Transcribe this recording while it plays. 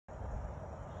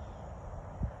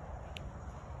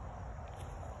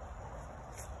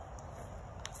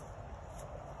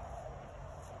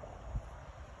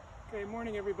Okay,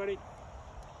 morning everybody.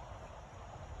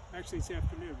 Actually, it's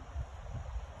afternoon.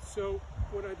 So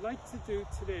what I'd like to do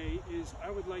today is I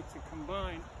would like to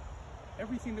combine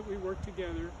everything that we work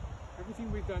together,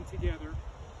 everything we've done together,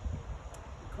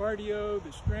 the cardio,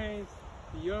 the strength,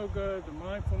 the yoga, the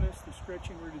mindfulness, the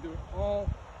stretching. We're going to do it all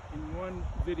in one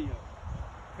video.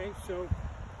 Okay, so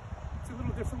it's a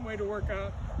little different way to work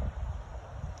out,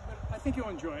 but I think you'll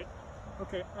enjoy it.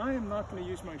 Okay, I am not going to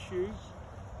use my shoes.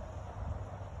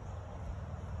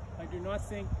 I do not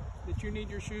think that you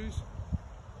need your shoes.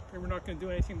 Okay, we're not going to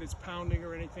do anything that's pounding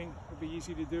or anything. It'll be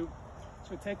easy to do.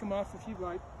 So take them off if you'd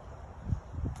like.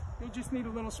 You'll just need a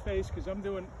little space because I'm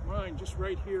doing mine just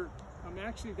right here. I'm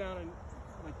actually down in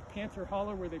like Panther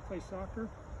Hollow where they play soccer.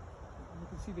 You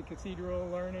can see the cathedral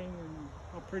learning and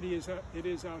how pretty it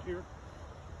is out here.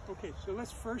 Okay, so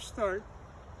let's first start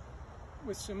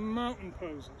with some mountain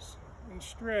poses and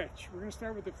stretch. We're going to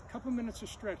start with a couple minutes of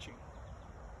stretching.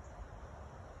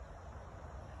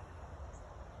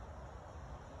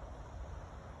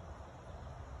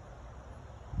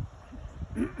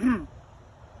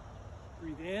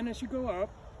 Breathe in as you go up,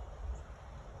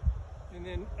 and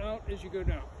then out as you go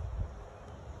down.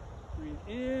 Breathe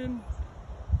in,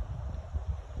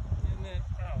 and then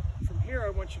out. From here, I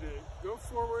want you to go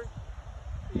forward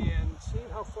and see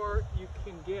how far you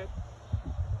can get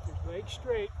your legs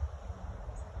straight,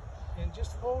 and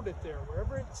just hold it there.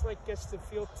 Wherever it's like gets to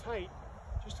feel tight,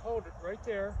 just hold it right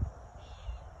there.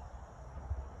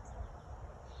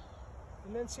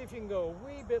 And then see if you can go a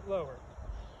wee bit lower.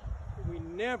 We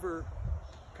never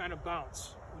kind of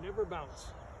bounce. We never bounce.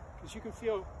 Because you can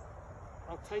feel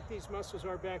how tight these muscles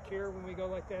are back here when we go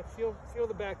like that. Feel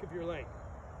the back of your leg.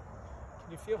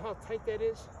 Can you feel how tight that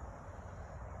is?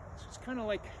 So it's kind of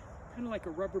like a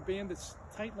rubber band that's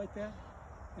tight like that.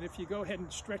 And if you go ahead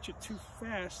and stretch it too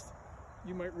fast,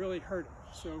 you might really hurt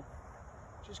it. So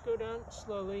just go down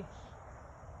slowly,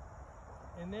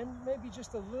 and then maybe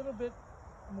just a little bit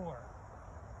more.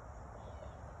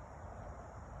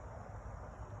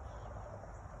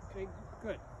 Okay,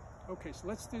 good. Okay, so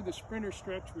let's do the sprinter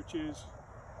stretch, which is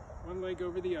one leg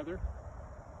over the other.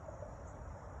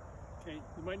 Okay,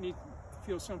 you might need to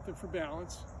feel something for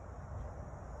balance.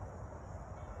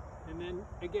 And then,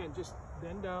 again, just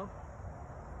bend down.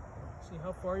 See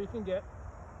how far you can get.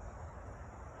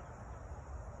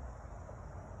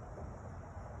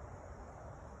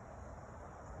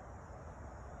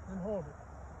 And hold it.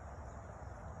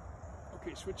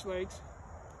 Okay, switch legs.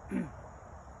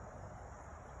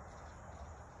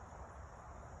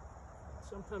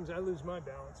 Sometimes I lose my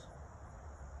balance.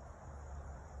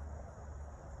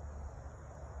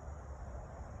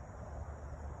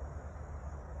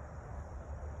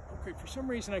 Okay, for some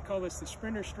reason I call this the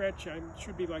sprinter stretch. It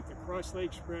should be like the cross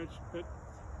leg stretch, but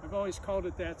I've always called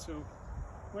it that, so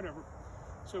whatever.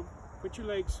 So put your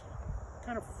legs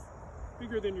kind of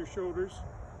bigger than your shoulders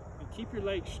and keep your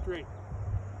legs straight.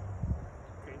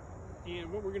 Okay,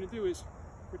 and what we're going to do is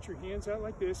put your hands out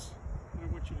like this, and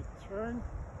I want you to turn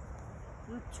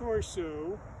your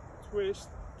torso, twist,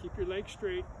 keep your legs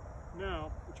straight.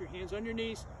 Now, put your hands on your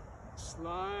knees,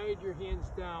 slide your hands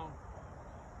down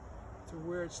to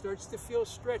where it starts to feel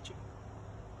stretchy.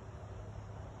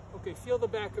 Okay, feel the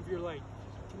back of your leg.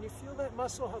 Can you feel that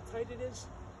muscle, how tight it is?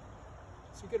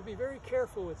 So you've got to be very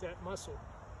careful with that muscle.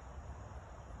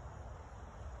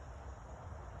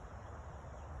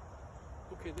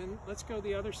 Okay, then let's go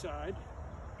the other side.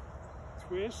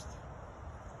 Twist,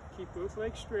 keep both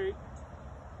legs straight,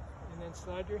 and then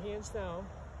slide your hands down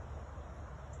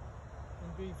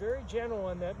and be very gentle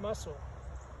on that muscle.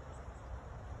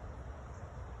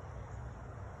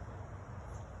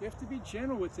 You have to be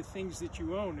gentle with the things that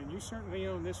you own, and you certainly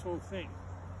own this whole thing.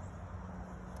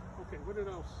 Okay, what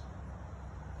else?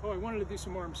 Oh, I wanted to do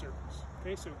some arm circles.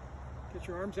 Okay, so get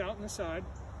your arms out on the side,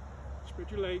 spread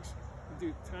your legs, and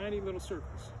do tiny little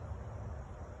circles.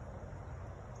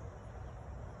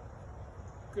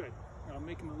 Good. Now I'll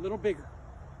make them a little bigger.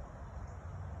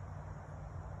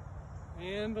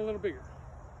 And a little bigger.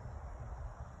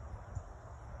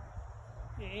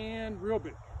 And real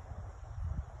big.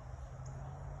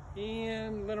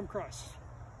 And let them cross.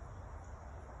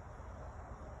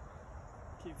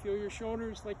 Can you feel your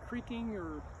shoulders like creaking,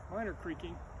 or mine are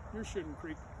creaking? Yours shouldn't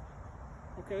creak.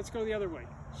 Okay, let's go the other way.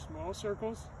 Small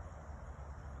circles.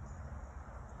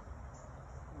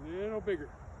 A little bigger.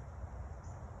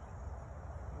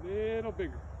 A little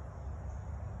bigger.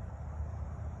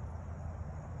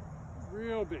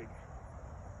 Real big.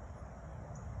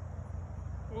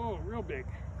 Oh, real big.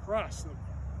 Cross them.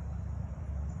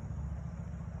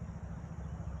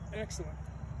 Excellent.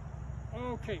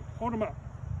 Okay, hold them up.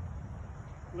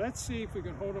 Let's see if we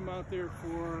can hold them out there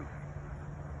for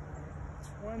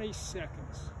 20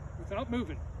 seconds without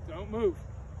moving. Don't move.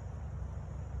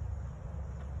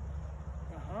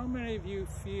 Now, how many of you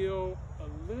feel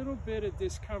a little bit of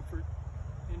discomfort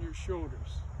in your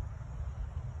shoulders?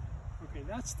 Okay,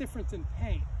 that's different than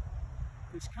pain.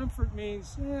 Discomfort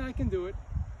means, yeah, I can do it.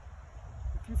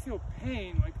 If you feel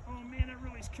pain, like, oh man, that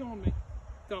really is killing me,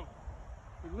 don't.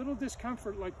 A little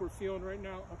discomfort like we're feeling right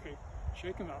now, okay,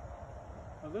 shake them out.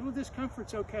 A little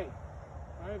discomfort's okay.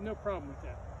 I have no problem with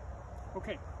that.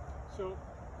 Okay, so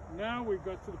now we've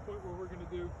got to the point where we're going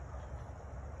to do,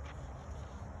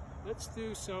 let's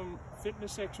do some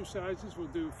fitness exercises. We'll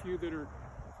do a few that are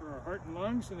for our heart and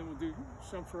lungs, and then we'll do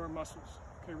some for our muscles.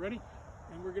 Okay, ready?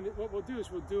 And we're going to, what we'll do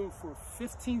is we'll do them for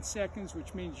 15 seconds,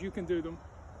 which means you can do them.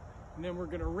 And then we're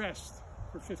going to rest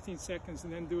for 15 seconds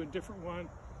and then do a different one,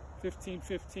 15,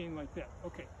 15, like that.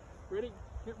 Okay, ready?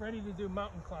 Get ready to do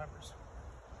mountain climbers.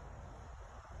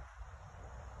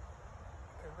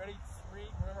 Okay, ready? 3,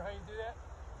 remember how you do that?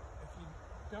 If you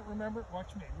don't remember,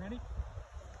 watch me. Ready?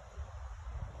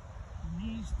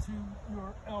 Knees to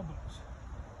your elbows.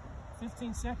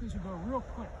 15 seconds will go real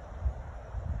quick.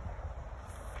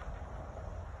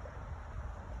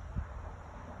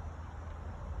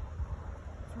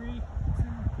 3, 2,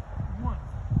 1.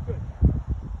 Good.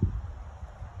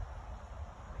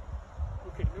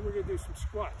 Okay, then we're going to do some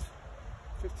squats.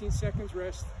 15 seconds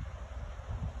rest.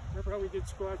 Remember how we did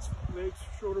squats, legs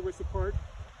shoulder width apart?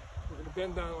 We're going to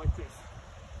bend down like this.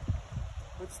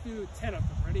 Let's do 10 of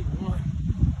them. Ready? 1,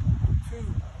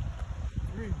 2,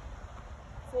 3,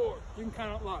 4. You can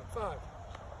count out loud. 5,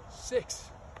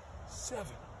 6, 7,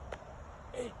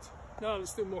 8. No,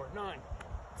 let's do more. 9,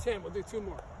 10. We'll do 2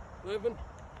 more. 11,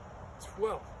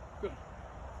 12. Good.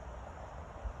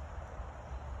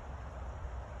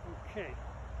 Okay.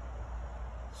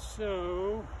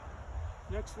 So,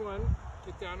 next one,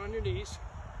 get down on your knees.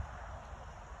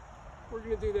 We're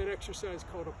going to do that exercise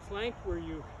called a plank, where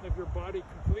you have your body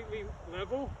completely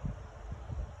level.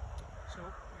 So,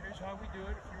 here's how we do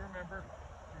it. If you remember,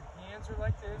 your hands are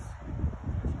like this.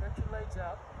 You stretch your legs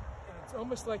out, and it's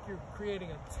almost like you're creating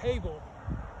a table.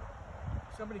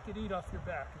 Somebody could eat off your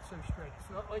back. It's so straight. It's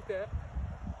not like that.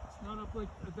 It's not up like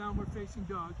a downward facing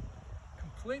dog.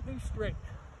 Completely straight.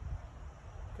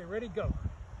 Okay, ready, go.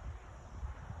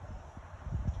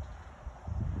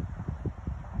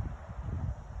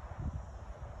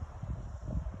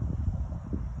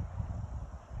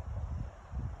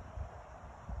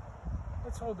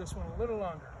 Let's hold this one a little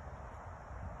longer.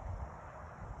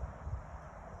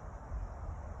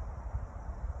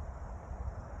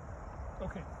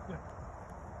 Okay, good.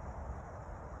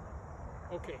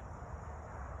 Okay.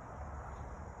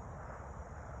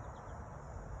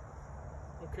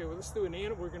 Okay, well, let's do an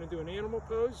animal. We're going to do an animal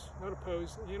pose, not a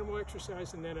pose, animal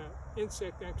exercise, and then an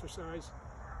insect exercise,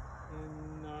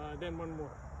 and then one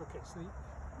more. Okay, so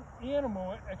the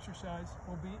animal exercise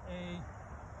will be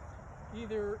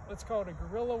either, let's call it a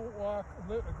gorilla walk,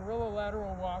 a gorilla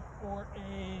lateral walk, or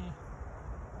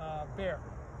a bear.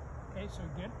 Okay, so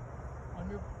get on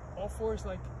your all fours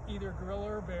like either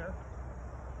gorilla or bear,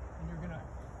 and you're gonna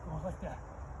go like that.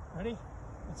 Ready?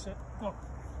 That's it. Go.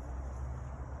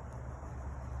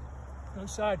 Go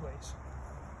sideways.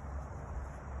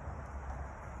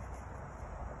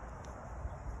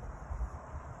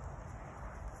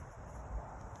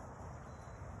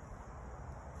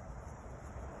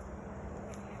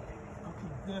 Okay,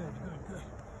 good, good, good.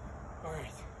 All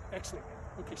right, excellent.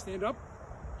 Okay, stand up.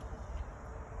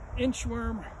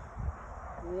 Inchworm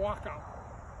walk out.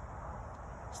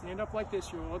 Stand up like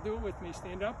this. You'll all do it with me.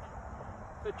 Stand up,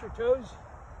 touch your toes,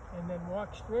 and then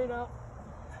walk straight out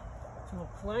to a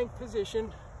plank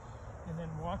position, and then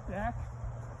walk back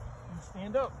and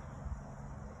stand up.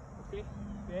 Okay,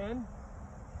 bend,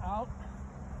 out,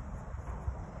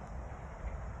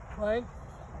 plank,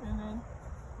 and then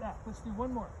that. Let's do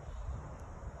one more.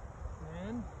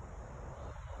 Bend,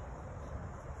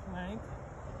 plank,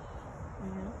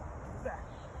 and back.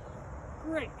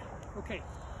 Great. Okay,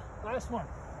 last one.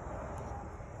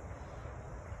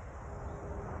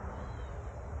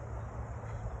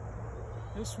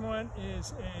 This one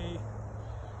is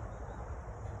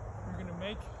you're going to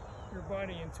make your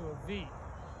body into a V.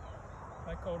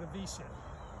 I call it a V-sit.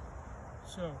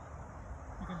 So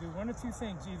you can do one of two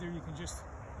things. Either you can just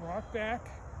rock back,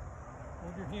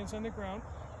 hold your hands on the ground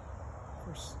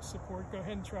for support. Go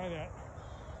ahead and try that.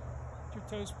 Get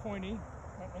your toes pointy,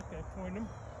 not like that, point them.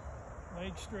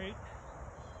 Legs straight.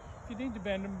 If you need to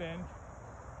bend them, bend.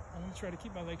 I'm going to try to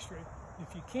keep my legs straight.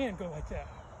 If you can, go like that.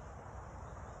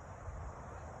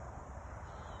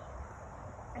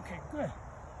 Okay, good.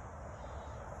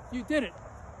 You did it.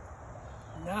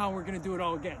 Now we're going to do it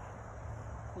all again.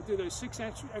 We'll do those 6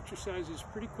 exercises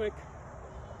pretty quick,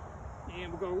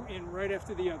 and we'll go in right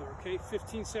after the other, okay?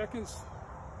 15 seconds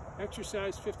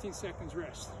exercise, 15 seconds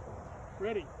rest.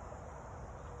 Ready?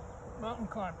 Mountain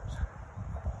climbers.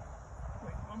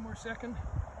 Wait, 1 more second.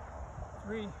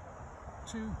 3,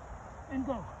 2, and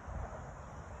go.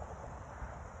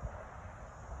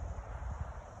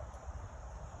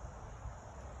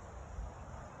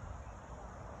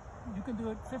 You can do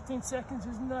it. 15 seconds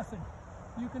is nothing.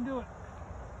 You can do it.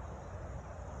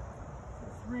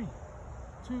 3,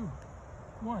 2,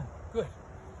 1. Good.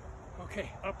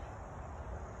 Okay, up.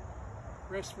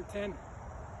 Rest for 10.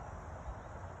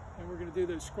 And we're going to do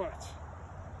those squats.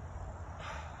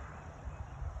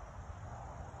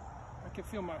 I can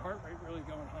feel my heart rate really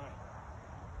going high.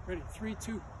 Ready? 3,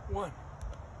 2, 1,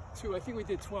 2. I think we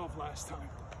did 12 last time.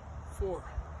 4,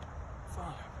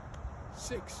 5,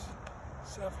 6,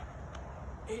 7,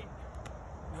 8,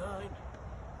 9,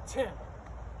 10,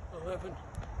 11,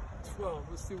 12.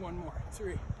 Let's do one more.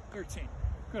 3, 13.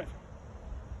 Good.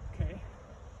 Okay.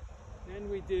 Then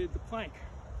we did the plank.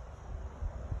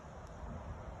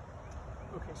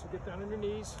 Okay, so get down on your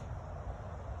knees,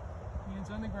 hands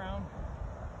on the ground,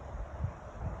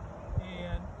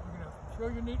 and we're going to throw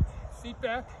your feet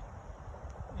back,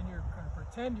 and you're going to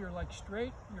pretend you're like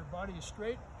straight, your body is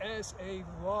straight as a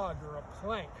log or a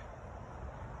plank.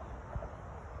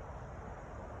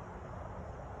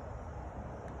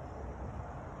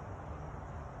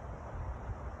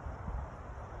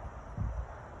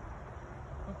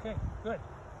 Okay, good.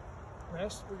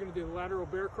 Rest. We're going to do the lateral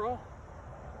bear crawl.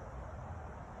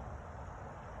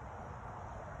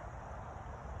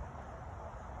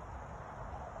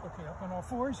 Okay, up on all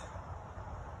fours.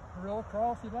 Gorilla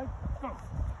crawl if you'd like. Go.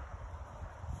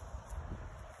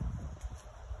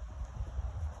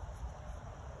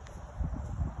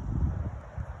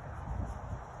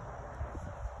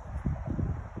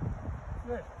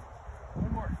 Good.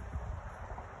 One more.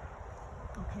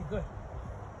 Okay, good.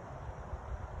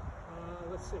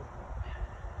 Let's see.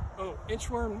 Oh,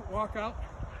 inchworm walk out.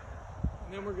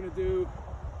 And then we're going to do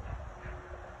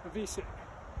a V-sit.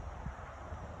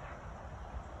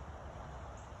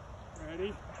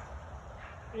 Ready?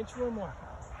 Inchworm walk.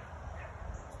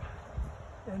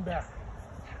 And back.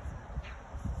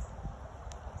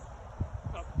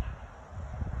 Up.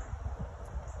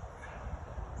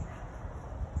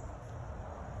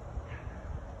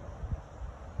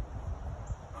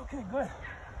 Okay, good.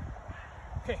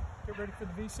 Okay, get ready for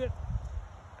the V-sit.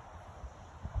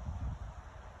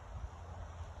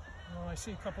 Well, I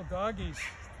see a couple doggies.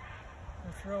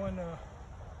 They're throwing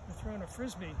a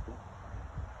frisbee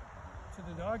to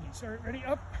the doggies. All right, ready?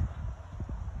 Up.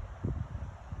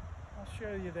 I'll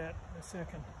show you that in a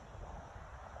second.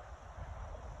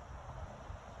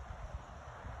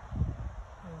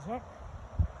 Hands up.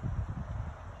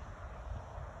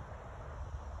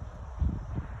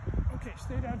 Okay,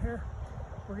 stay down here.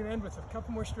 We're going to end with a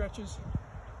couple more stretches.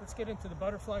 Let's get into the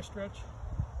butterfly stretch.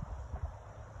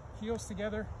 Heels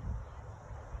together,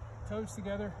 toes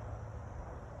together.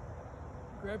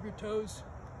 Grab your toes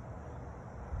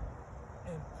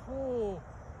and pull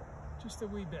just a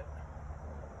wee bit.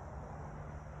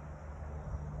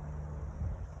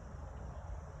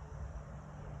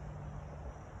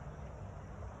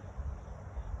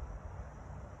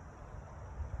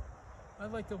 I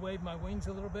like to wave my wings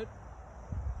a little bit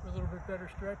for a little bit better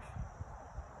stretch.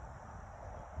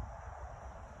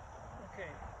 Okay.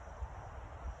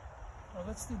 Well,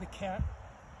 let's do the cat.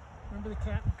 Remember the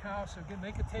cat and cow, so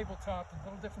make a tabletop, a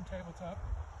little different tabletop.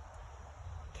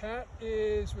 Cat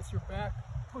is with your back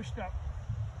pushed up.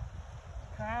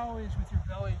 Cow is with your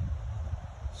belly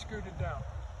scooted down.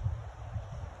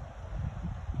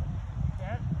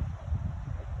 Cat.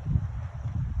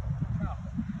 Cow.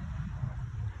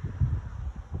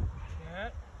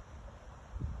 Cat.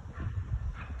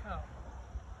 Cow.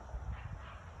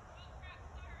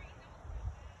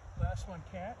 Last one,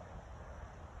 cat.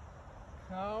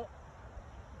 Cow.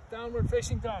 Downward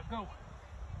facing dog. Go.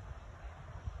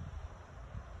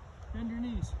 Bend your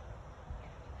knees.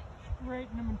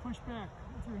 Straighten them and push back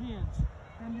with your hands.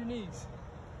 Bend your knees.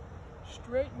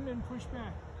 Straighten and push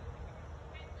back.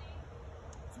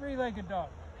 Three-legged dog.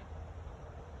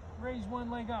 Raise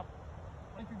one leg up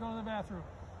like you're going to the bathroom.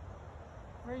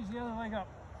 Raise the other leg up.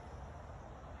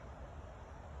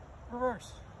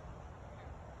 Reverse.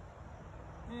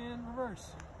 And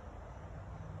reverse.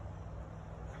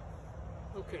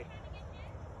 Okay.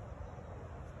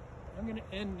 I'm going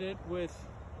to end it with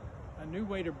a new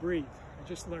way to breathe. I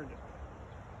just learned it.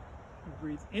 You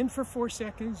breathe in for 4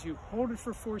 seconds, you hold it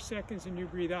for 4 seconds, and you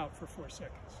breathe out for 4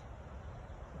 seconds.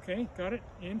 Okay, got it?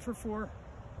 In for 4,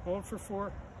 hold for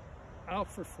 4,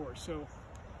 out for 4. So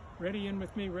ready, in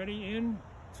with me, ready, in,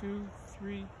 2,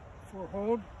 3, 4,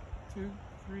 hold, 2,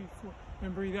 3, 4,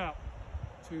 and breathe out,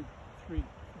 2, 3, 4.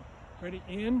 Ready,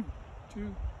 in,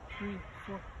 2, 3,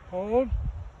 4, hold,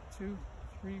 2,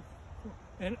 3, 4,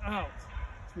 and out,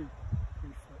 2, 3,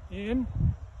 4, in,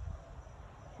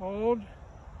 hold,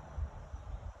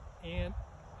 and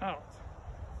out.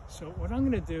 So what I'm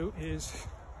going to do is,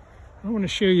 I want to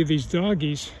show you these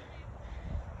doggies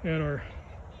that are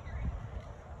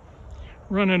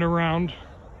running around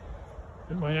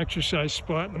at my exercise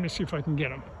spot. Let me see if I can get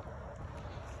them.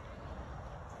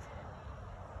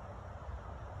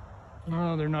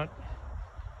 No, they're not.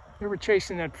 They were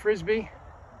chasing that frisbee.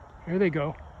 Here they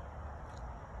go.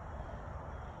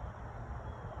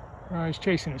 Oh, he's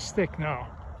chasing a stick now.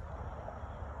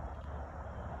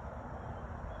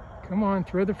 Come on,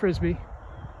 throw the frisbee.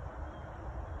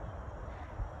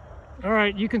 All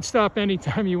right, you can stop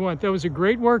anytime you want. That was a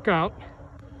great workout.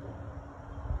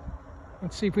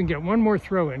 Let's see if we can get one more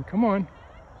throw in. Come on.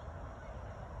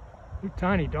 They're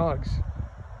tiny dogs.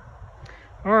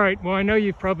 All right, well, I know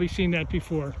you've probably seen that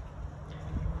before.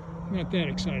 Not that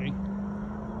exciting.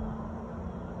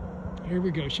 Here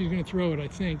we go. She's going to throw it, I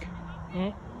think.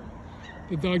 Oh,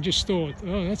 the dog just stole it.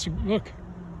 Oh, look.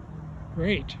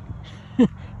 Great.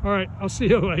 All right, I'll see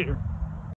you later.